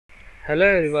Hello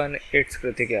everyone, it's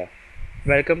Kritika.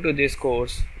 Welcome to this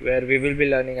course where we will be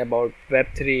learning about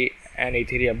Web3 and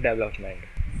Ethereum development.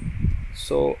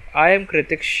 So, I am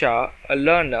Kritik Shah, a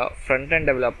learner, front-end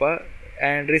developer,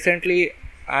 and recently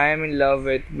I am in love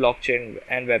with blockchain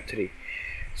and Web3.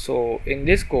 So, in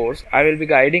this course, I will be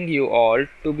guiding you all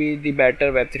to be the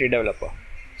better Web3 developer.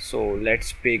 So,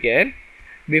 let's begin.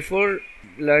 Before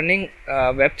learning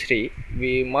Web3,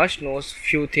 we must know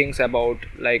few things about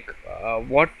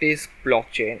what is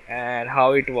blockchain and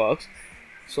how it works.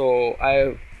 So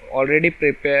I already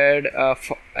prepared, I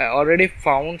already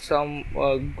found some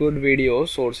good video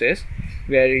sources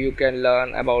where you can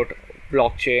learn about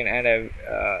blockchain and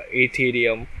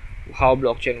Ethereum, how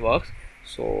blockchain works.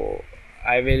 So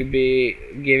I will be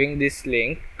giving this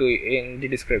link to in the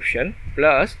description.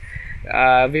 Plus,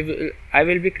 I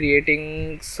will be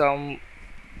creating some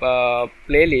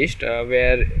playlist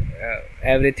where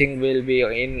everything will be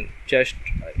in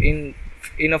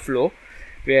a flow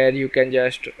where you can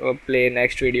just play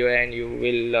next video and you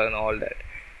will learn all that.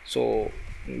 So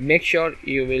make sure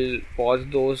you will pause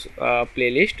those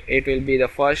playlist. It will be the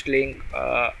first link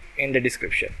in the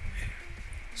description.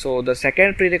 So the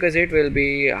second prerequisite will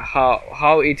be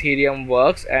how Ethereum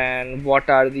works and what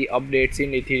are the updates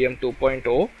in Ethereum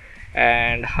 2.0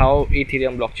 and how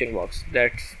Ethereum blockchain works.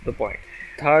 That's the point.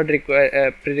 Third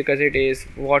prerequisite is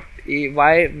why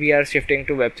we are shifting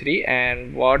to Web3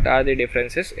 and what are the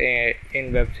differences in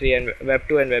Web3 and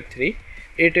Web2 and Web3.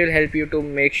 It will help you to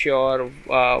make sure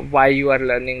why you are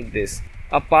learning this.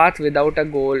 A path without a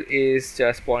goal is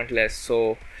just pointless.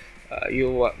 So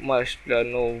you must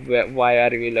know why are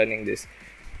we learning this.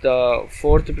 The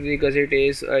fourth prerequisite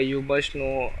is you must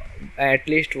know at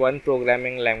least one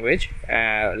programming language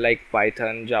like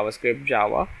Python, JavaScript,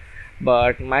 Java.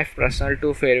 But my personal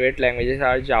two favorite languages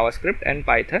are JavaScript and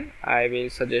Python. I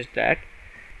will suggest that.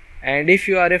 And if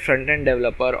you are a front-end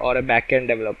developer or a back-end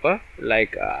developer,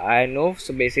 like I know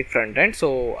some basic front-end,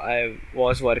 so I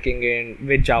was working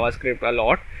with JavaScript a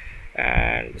lot,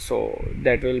 and so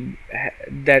that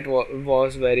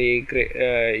was very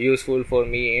useful for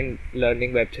me in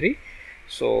learning Web3.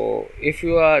 So if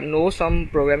you know some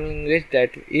programming language,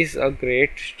 that is a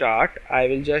great start. I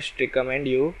will just recommend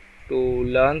you to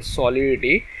learn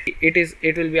Solidity.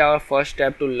 It will be our first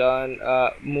step to learn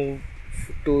move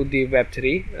to the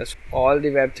Web3. All the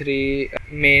Web3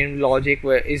 main logic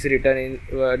is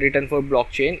written for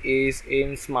blockchain is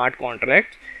in smart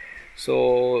contracts.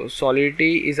 So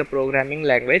Solidity is a programming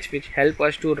language which help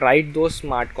us to write those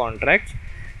smart contracts.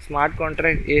 Smart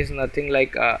contract is nothing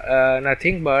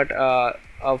but a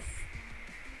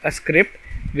script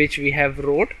which we have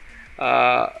wrote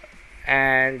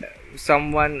and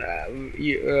someone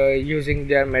using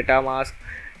their MetaMask,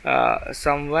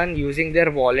 someone using their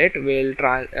wallet will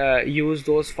use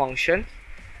those functions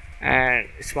and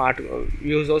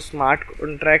use those smart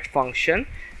contract function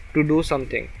to do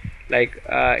something. Like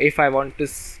if I want to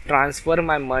transfer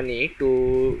my money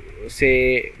to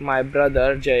say my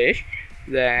brother Jayesh,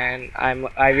 then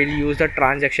I will use the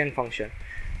transaction function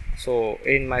so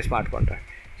in my smart contract.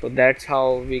 So that's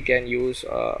how we can use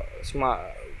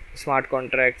smart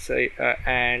contracts,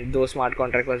 and those smart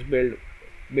contracts was built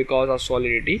because of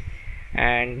Solidity.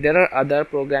 And there are other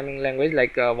programming language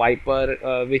like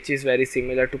Viper, which is very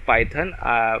similar to Python,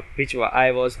 which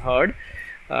I was heard.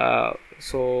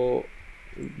 So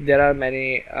there are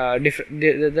many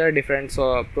different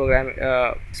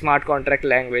smart contract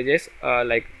languages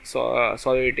like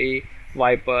Solidity,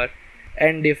 Viper,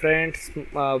 and different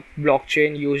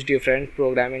blockchain use different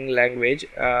programming language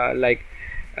like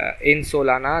in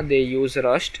Solana they use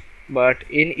Rust, but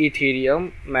in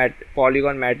Ethereum,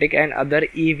 Polygon, Matic, and other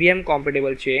EVM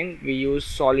compatible chain we use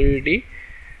Solidity.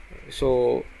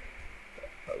 So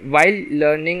while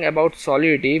learning about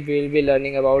Solidity, we will be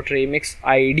learning about Remix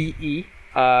IDE,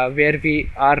 where we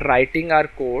are writing our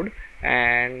code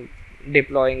and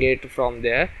deploying it from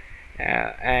there,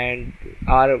 and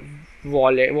our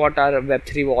wallet, what are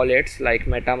Web3 wallets like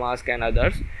MetaMask and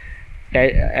others,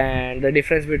 and the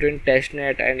difference between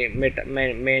testnet and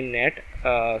mainnet.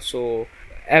 So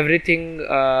everything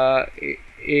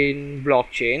in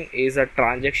blockchain is a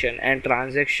transaction, and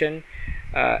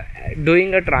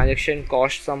doing a transaction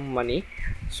costs some money.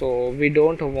 So we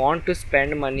don't want to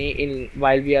spend money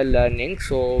while we are learning,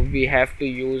 so we have to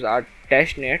use our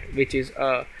testnet, which is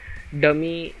a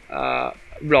dummy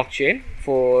blockchain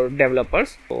for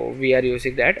developers. So we are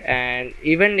using that, and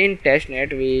even in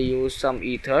testnet we use some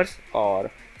ethers or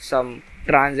some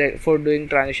for doing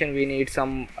transaction we need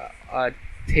some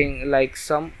thing like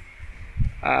some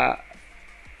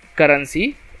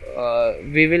currency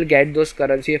we will get those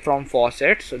currency from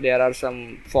faucets. So there are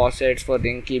some faucets for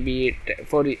Rinkibi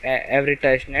for every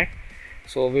testnet.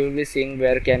 So we will be seeing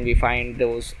where can we find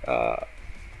those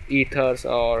ethers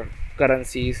or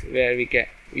currencies where we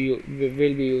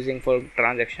will be using for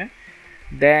transaction.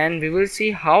 Then we will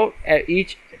see how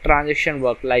each transaction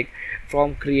work, like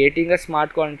from creating a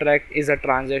smart contract is a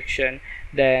transaction,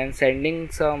 then sending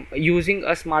some using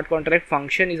a smart contract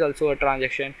function is also a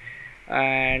transaction,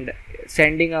 and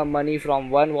sending a money from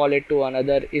one wallet to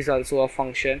another is also a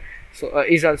function, so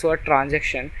is also a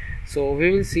transaction. So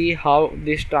we will see how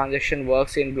this transaction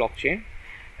works in blockchain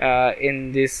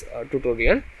in this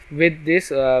tutorial. With this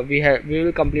we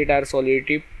will complete our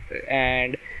Solidity,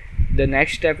 and the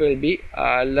next step will be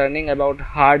learning about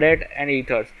hard hat and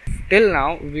ethers. Till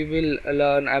now we will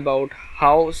learn about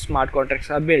how smart contracts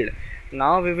are built.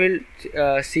 Now we will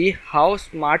see how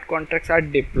smart contracts are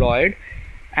deployed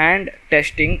and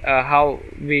testing, how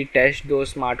we test those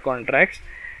smart contracts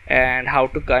and how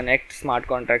to connect smart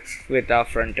contracts with our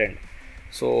front end.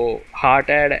 So hard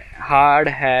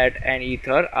hat and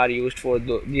ether are used for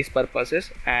these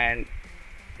purposes, and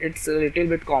it's a little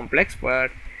bit complex,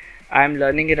 but I am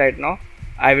learning it right now.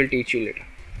 I will teach you later.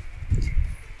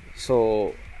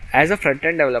 So as a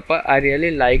front-end developer, I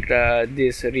really like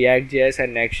this React.js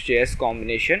and Next.js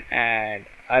combination, and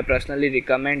I personally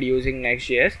recommend using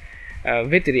Next.js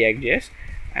with React.js,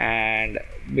 and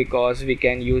because we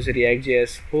can use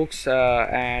React.js hooks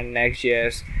and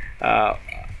Next.js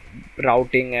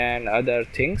routing and other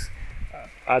things,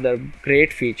 other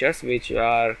great features which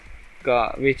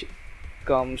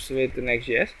comes with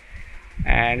Next.js,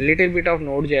 and little bit of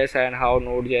Node.js and how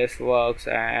Node.js works.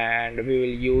 And we will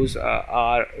use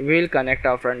we will connect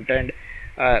our front end,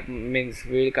 means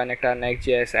we will connect our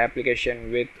Next.js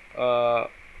application with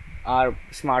our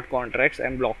smart contracts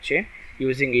and blockchain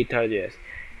using Ether.js.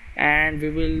 And we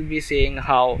will be seeing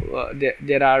how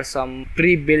there are some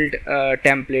pre-built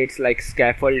templates like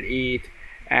scaffold ETH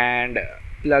and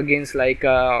plugins like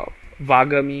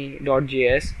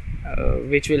Wagami.js,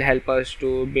 which will help us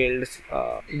to build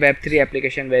Web3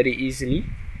 application very easily.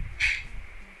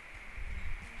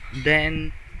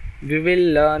 Then we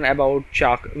will learn about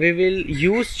we will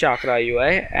use Chakra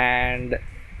UI and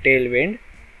Tailwind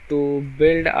to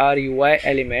build our UI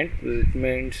element,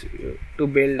 means to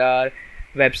build our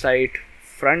website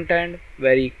front end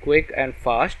very quick and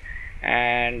fast.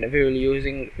 And we will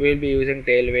be using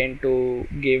Tailwind to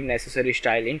give necessary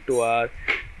styling to our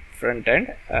front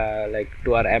end, like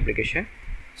to our application.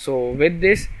 So with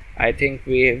this, I think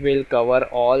we will cover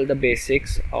all the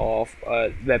basics of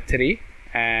Web3,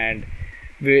 and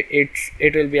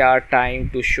it will be our time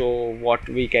to show what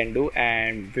we can do,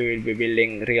 and we will be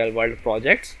building real world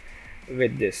projects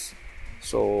with this.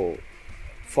 So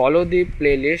follow the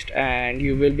playlist and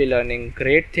you will be learning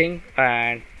great thing,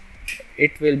 and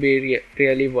it will be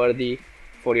really worthy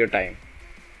for your time.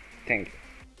 Thank you.